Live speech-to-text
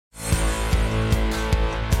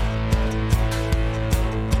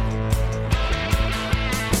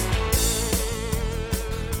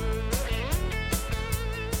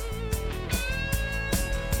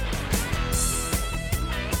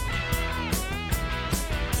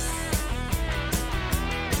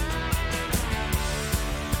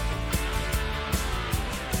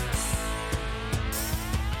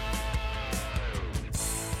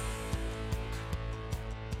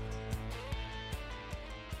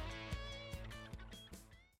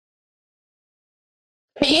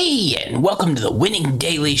Hey, and welcome to the Winning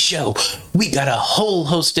Daily Show. We got a whole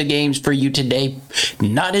host of games for you today.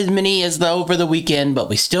 Not as many as over the weekend, but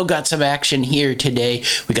we still got some action here today.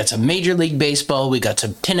 We got some Major League Baseball. We got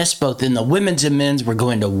some tennis, both in the women's and men's. We're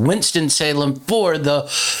going to Winston-Salem for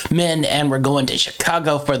the men, and we're going to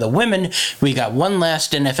Chicago for the women. We got one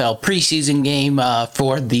last NFL preseason game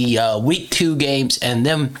for the Week 2 games, and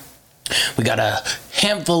then we got a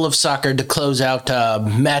handful of soccer to close out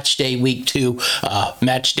match day week 2,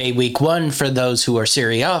 match day week 1 for those who are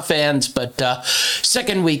Serie A fans, but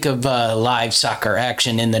second week of live soccer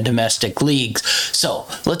action in the domestic leagues. So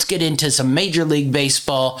let's get into some Major League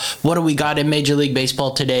Baseball. What do we got in Major League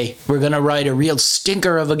Baseball today? We're going to ride a real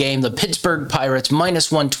stinker of a game. The Pittsburgh Pirates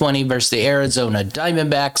minus 120 versus the Arizona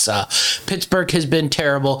Diamondbacks. Pittsburgh has been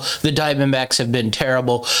terrible. The Diamondbacks have been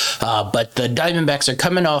terrible, but the Diamondbacks are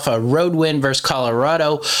coming off a road win versus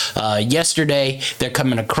Colorado yesterday. They're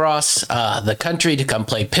coming across the country to come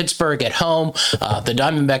play Pittsburgh at home. The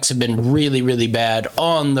Diamondbacks have been really, really bad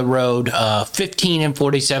on the road.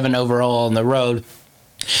 15-47 overall on the road.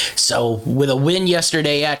 So with a win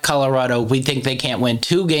yesterday at Colorado, we think they can't win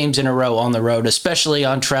 2 games in a row on the road, especially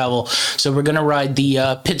on travel. So we're going to ride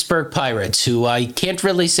the Pittsburgh Pirates, who I can't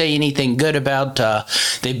really say anything good about.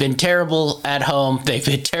 They've been terrible at home. They've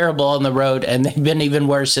been terrible on the road, and they've been even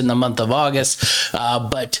worse in the month of August.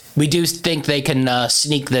 But we do think they can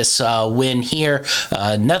sneak this win here.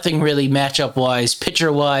 Nothing really matchup-wise.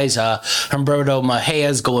 Pitcher-wise, Humberto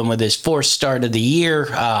Mejia's going with his 4th start of the year.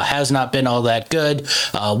 Has not been all that good.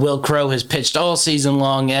 Will Crow has pitched all season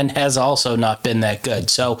long and has also not been that good.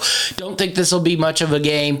 So don't think this will be much of a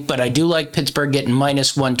game, but I do like Pittsburgh getting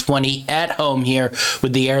minus 120 at home here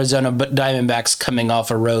with the Arizona Diamondbacks coming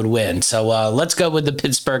off a road win. So let's go with the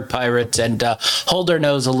Pittsburgh Pirates and hold our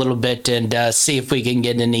nose a little bit and see if we can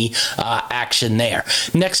get any action there.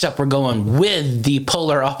 Next up, we're going with the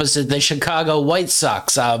polar opposite, the Chicago White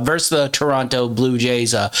Sox versus the Toronto Blue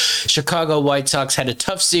Jays. Chicago White Sox had a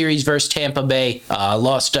tough series versus Tampa Bay.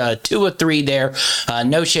 Lost 2 of 3 there.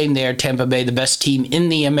 No shame there. Tampa Bay, the best team in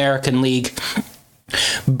the American League.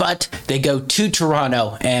 But they go to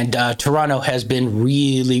Toronto, and Toronto has been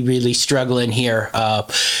really, really struggling here.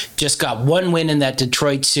 Just got 1 win in that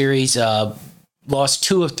Detroit series. Lost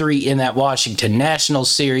 2 of 3 in that Washington Nationals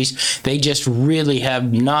series. They just really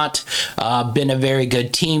have not been a very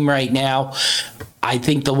good team right now. I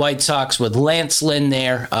think the White Sox with Lance Lynn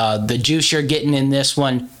there, the juice you're getting in this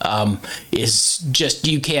one is just,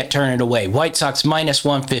 you can't turn it away. White Sox minus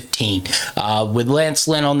 115 with Lance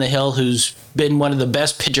Lynn on the hill, who's been one of the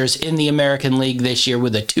best pitchers in the American League this year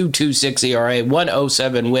with a 2.26 ERA,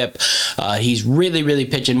 1.07 whip. He's really, really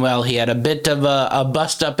pitching well. He had a bit of a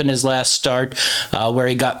bust up in his last start where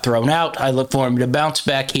he got thrown out. I look for him to bounce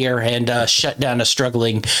back here and shut down a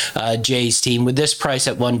struggling Jays team with this price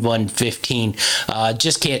at 115.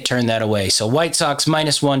 Just can't turn that away. So White Sox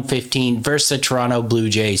minus 115 versus the Toronto Blue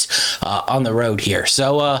Jays on the road here.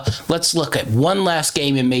 So let's look at one last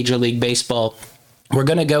game in Major League Baseball. We're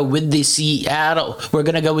going to go with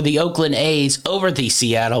the Oakland A's over the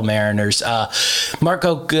Seattle Mariners.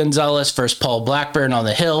 Marco Gonzalez versus Paul Blackburn on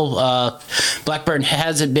the hill. Blackburn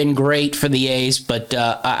hasn't been great for the A's, but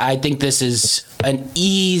I think this is an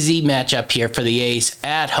easy matchup here for the A's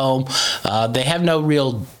at home. They have no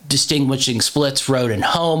real distinguishing splits, road and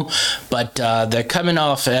home, but they're coming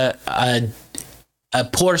off a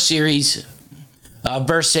poor series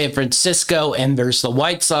versus San Francisco and versus the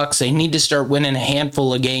White Sox. They need to start winning a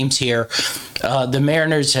handful of games here. The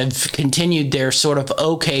Mariners have continued their sort of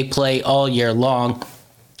okay play all year long.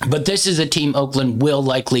 But this is a team Oakland will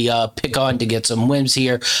likely pick on to get some wins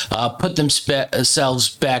here, put themselves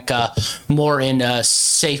back more in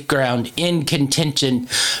safe ground, in contention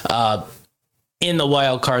in the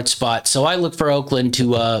wild card spot. So I look for Oakland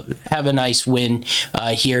to have a nice win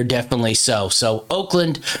here, definitely so. So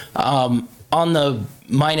Oakland on the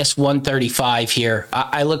minus 135 here.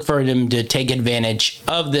 I look for them to take advantage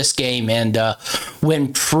of this game and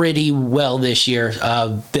win pretty well this year.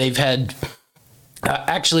 They've had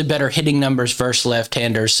actually better hitting numbers versus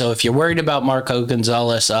left-handers. So if you're worried about Marco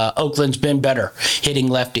Gonzalez, Oakland's been better hitting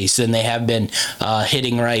lefties than they have been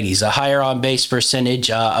hitting righties. A higher on-base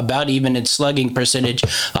percentage, about even in slugging percentage,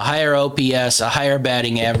 a higher OPS, a higher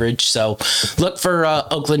batting average. So look for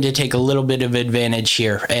Oakland to take a little bit of advantage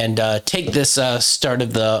here and take this start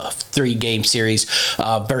of the 3-game series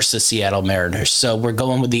versus Seattle Mariners. So we're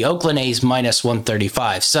going with the Oakland A's minus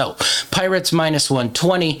 135. So Pirates minus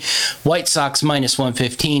 120, White Sox minus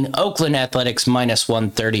 115, Oakland Athletics minus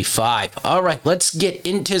 135. All right, let's get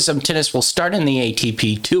into some tennis. We'll start in the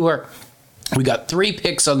ATP Tour. We got 3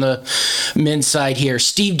 picks on the men's side here.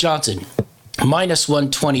 Steve Johnson minus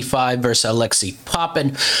 125 versus Alexei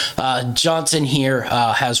Popin. Johnson here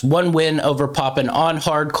has one win over Popin on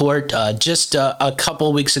hard court just a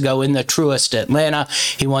couple weeks ago in the Truist Atlanta.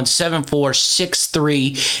 He won 7-4,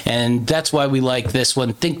 6-3, and that's why we like this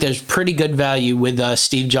one. Think there's pretty good value with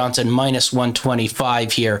Steve Johnson minus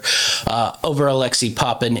 125 here over Alexei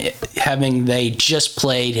Popin, having they just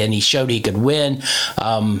played and he showed he could win.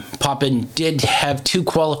 Popin did have 2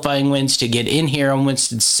 qualifying wins to get in here on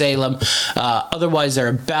Winston-Salem. Otherwise, they're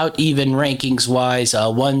about even rankings-wise.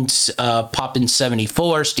 One's Popin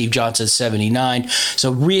 74, Steve Johnson 79.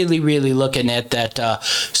 So really, really looking at that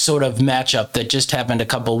sort of matchup that just happened a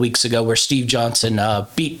couple weeks ago where Steve Johnson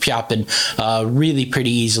beat Popin really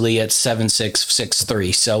pretty easily at 7-6,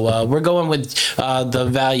 6-3. So we're going with the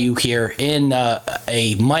value here in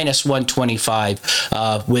a minus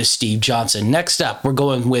 125 with Steve Johnson. Next up, we're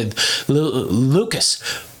going with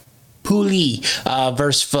Lucas Pouille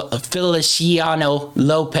versus Feliciano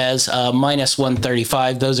Lopez, minus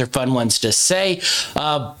 135. Those are fun ones to say.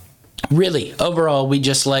 Really, overall, we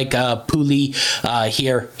just like Pouille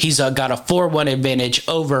here. He's got a 4-1 advantage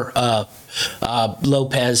over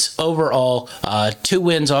Lopez. Overall, 2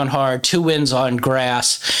 wins on hard, 2 wins on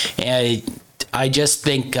grass, and I just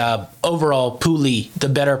think overall, Pouille, the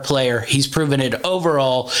better player. He's proven it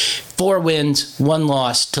overall. 4 wins, 1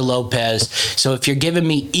 loss to Lopez. So if you're giving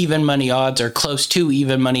me even money odds or close to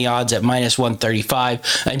even money odds at minus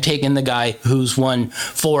 135, I'm taking the guy who's won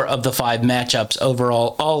 4 of the 5 matchups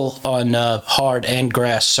overall, all on hard and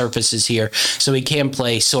grass surfaces here. So he can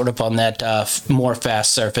play sort of on that more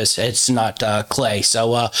fast surface. It's not clay. So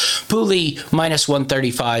Pouille minus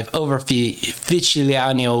 135 over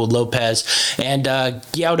Feliciano Lopez, and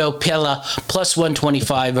Guido Pella plus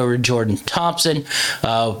 125 over Jordan Thompson.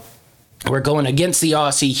 We're going against the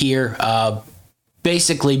Aussie here,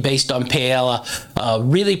 basically based on Paella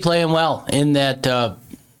really playing well in that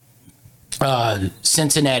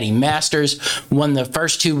Cincinnati Masters. Won the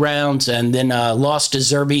first 2 rounds and then lost to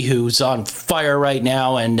Zerbe, who's on fire right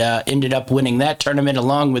now, and ended up winning that tournament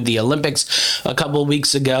along with the Olympics a couple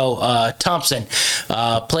weeks ago. Thompson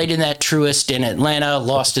played in that Truist in Atlanta,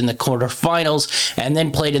 lost in the quarterfinals, and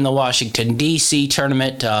then played in the Washington, D.C.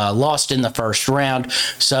 tournament, lost in the first round,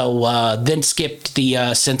 so then skipped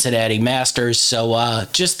the Cincinnati Masters. So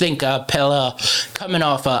just think Pella coming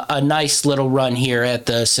off a nice little run here at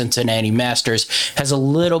the Cincinnati Masters has a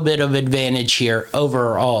little bit of advantage here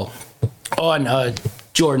overall on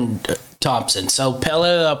Jordan Thompson. So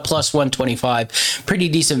Pella plus 125, pretty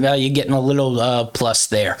decent value, getting a little plus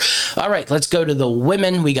there. All right, let's go to the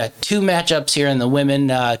women. We got 2 matchups here in the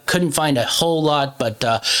women. Couldn't find a whole lot, but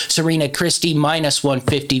Serena Christie minus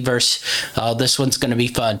 150 versus this one's going to be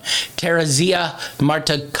fun. Terezia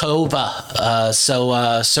Martikova.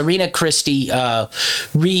 So Serena Christie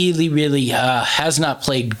really has not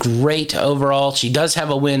played great overall. She does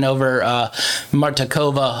have a win over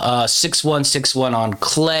Martikova, 6-1, 6-1 on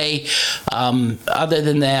clay. Other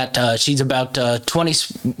than that, she's about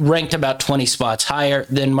ranked about 20 spots higher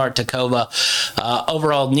than Martikova.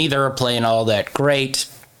 Overall, neither are playing all that great.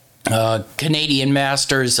 Canadian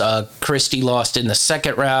Masters, Christie lost in the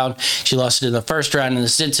second round. She lost in the first round in the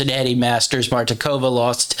Cincinnati Masters. Martikova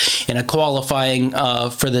lost in a qualifying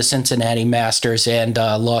for the Cincinnati Masters and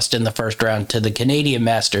lost in the first round to the Canadian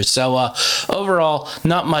Masters. So overall,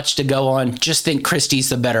 not much to go on. Just think Christie's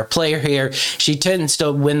the better player here. She tends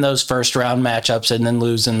to win those first round matchups and then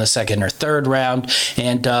lose in the second or third round.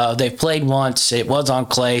 And they've played once. It was on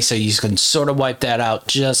clay, so you can sort of wipe that out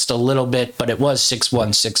just a little bit, but it was 6-1,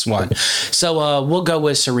 6-1. So we'll go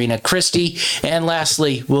with Serena Christie. And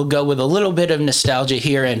lastly, we'll go with a little bit of nostalgia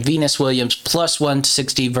here and Venus Williams plus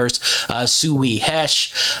 160 versus Sui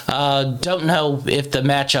Hesh. Don't know if the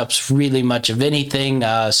matchup's really much of anything.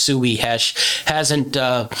 Sui Hesh hasn't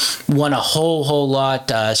won a whole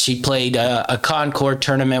lot. She played a Concord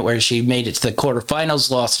tournament where she made it to the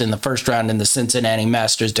quarterfinals, lost in the first round in the Cincinnati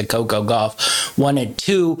Masters to Coco Gauff 1 and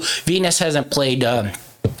 2. Venus hasn't played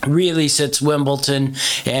really since Wimbledon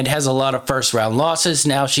and has a lot of first round losses.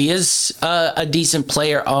 Now she is a decent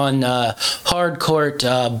player on hard court,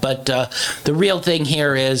 but the real thing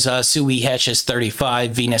here is Sui Hesh is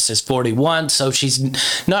 35, Venus is 41, so she's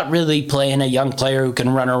not really playing a young player who can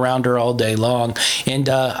run around her all day long, and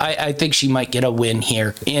I think she might get a win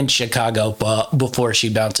here in Chicago before she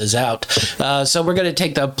bounces out. So we're going to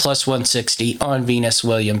take the plus 160 on Venus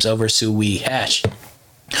Williams over Sui Hesh.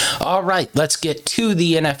 All right, let's get to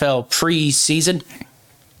the NFL preseason.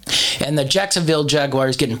 And the Jacksonville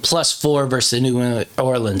Jaguars getting +4 versus the New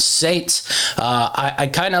Orleans Saints. I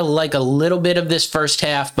kind of like a little bit of this first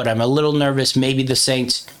half, but I'm a little nervous. Maybe the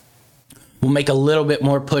Saints will make a little bit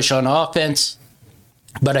more push on offense.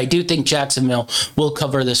 But I do think Jacksonville will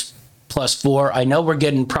cover this +4. I know we're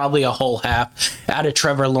getting probably a whole half out of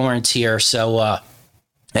Trevor Lawrence here. So,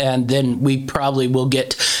 and then we probably will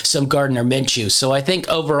get some Gardner Minshew. So I think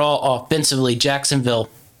overall, offensively, Jacksonville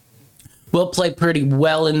will play pretty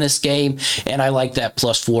well in this game, and I like that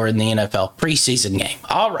 +4 in the NFL preseason game.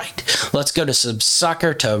 All right, let's go to some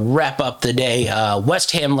soccer to wrap up the day.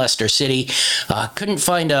 West Ham, Leicester City. Couldn't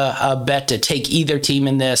find a bet to take either team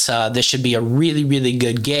in this. This should be a really, really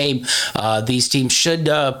good game. These teams should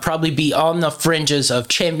probably be on the fringes of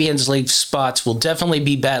Champions League spots. Will definitely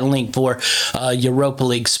be battling for Europa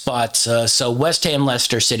League spots. So West Ham,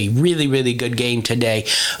 Leicester City, really, really good game today.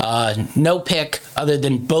 No pick other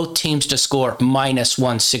than both teams to score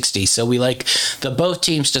 -160. So we like the both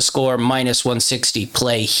teams to score -160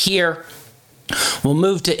 play here. We'll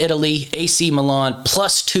move to Italy, AC Milan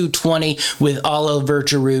 +220 with Oliver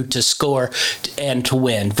Giroud to score and to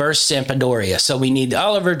win versus Sampdoria. So we need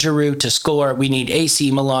Oliver Giroud to score. We need AC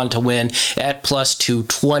Milan to win at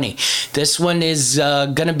 +220. This one is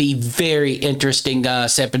going to be very interesting.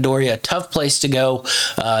 Sampdoria, tough place to go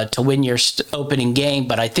to win your opening game,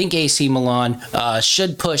 but I think AC Milan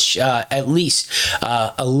should push at least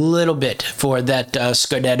a little bit for that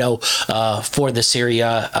Scudetto for the Serie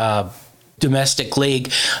A domestic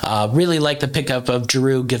league. Really like the pickup of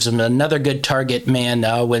Giroud. Gives him another good target man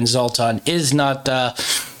when Zoltan is not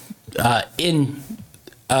in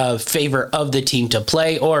favor of the team to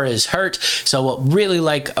play or is hurt. So we'll really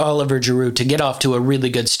like Oliver Giroud to get off to a really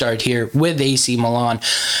good start here with AC Milan,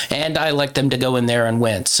 and I like them to go in there and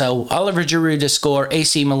win. So Oliver Giroud to score,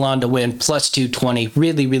 AC Milan to win +220.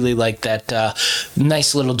 Really, really like that.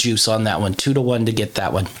 Nice little juice on that one. 2-1 to get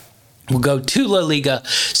that one. We'll go to La Liga,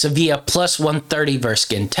 Sevilla +130 versus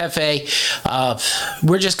Getafe.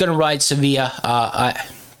 We're just going to ride Sevilla.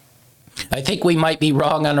 I think we might be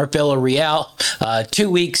wrong on our Villarreal. 2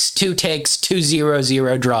 weeks, 2 takes, 2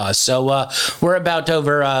 0-0 draws. So we're about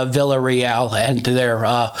over Villarreal and their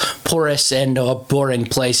porous and boring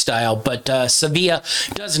play style. But Sevilla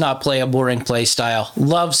does not play a boring play style.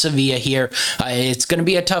 Love Sevilla here. It's going to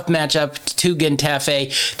be a tough matchup to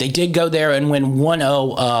Getafe. They did go there and win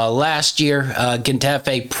 1-0 last year.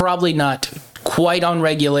 Getafe probably not quite on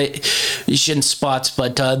regulation spots,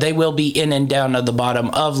 but they will be in and down at the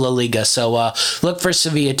bottom of La Liga. So look for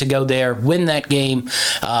Sevilla to go there, win that game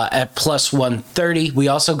at +130. We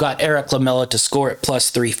also got Eric Lamela to score at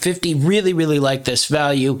 +350. Really, really like this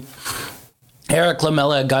value. Eric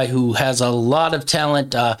Lamela, a guy who has a lot of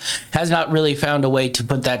talent, has not really found a way to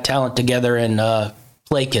put that talent together and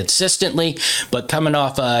play consistently, but coming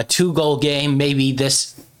off a 2-goal game, maybe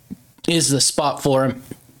this is the spot for him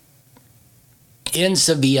in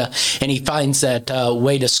Sevilla, and he finds that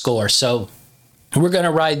way to score. So we're going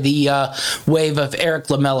to ride the wave of Eric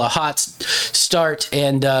Lamela hot start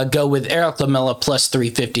and go with Eric Lamela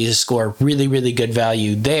 +350 to score. Really, really good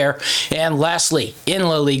value there. And lastly, in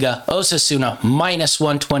La Liga, Osasuna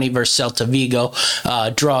 -120 versus Celta Vigo.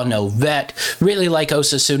 Draw no bet. Really like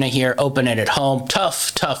Osasuna here. Open it at home.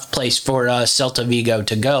 Tough place for Celta Vigo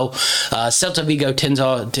to go. Celta Vigo tends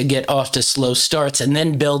to get off to slow starts and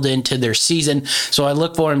then build into their season. So I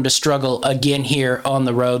look for them to struggle again here on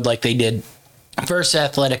the road like they did versus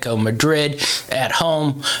Atletico Madrid at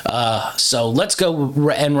home. So let's go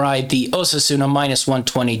and ride the Osasuna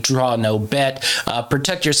 -120 draw no bet.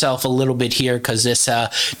 Protect yourself a little bit here because this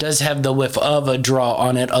does have the whiff of a draw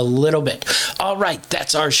on it a little bit. All right,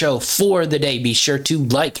 that's our show for the day. Be sure to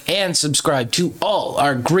like and subscribe to all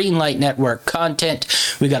our Greenlight Network content.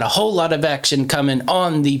 We got a whole lot of action coming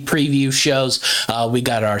on the preview shows. We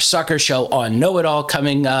got our soccer show on Know It All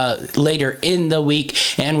coming later in the week,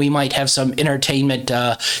 and we might have some entertainment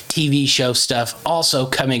TV show stuff also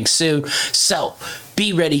coming soon. So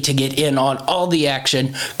be ready to get in on all the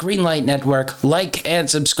action. Greenlight Network, like and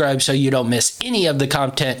subscribe so you don't miss any of the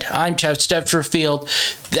content. I'm Jeff Stepford.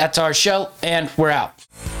 That's our show, and we're out.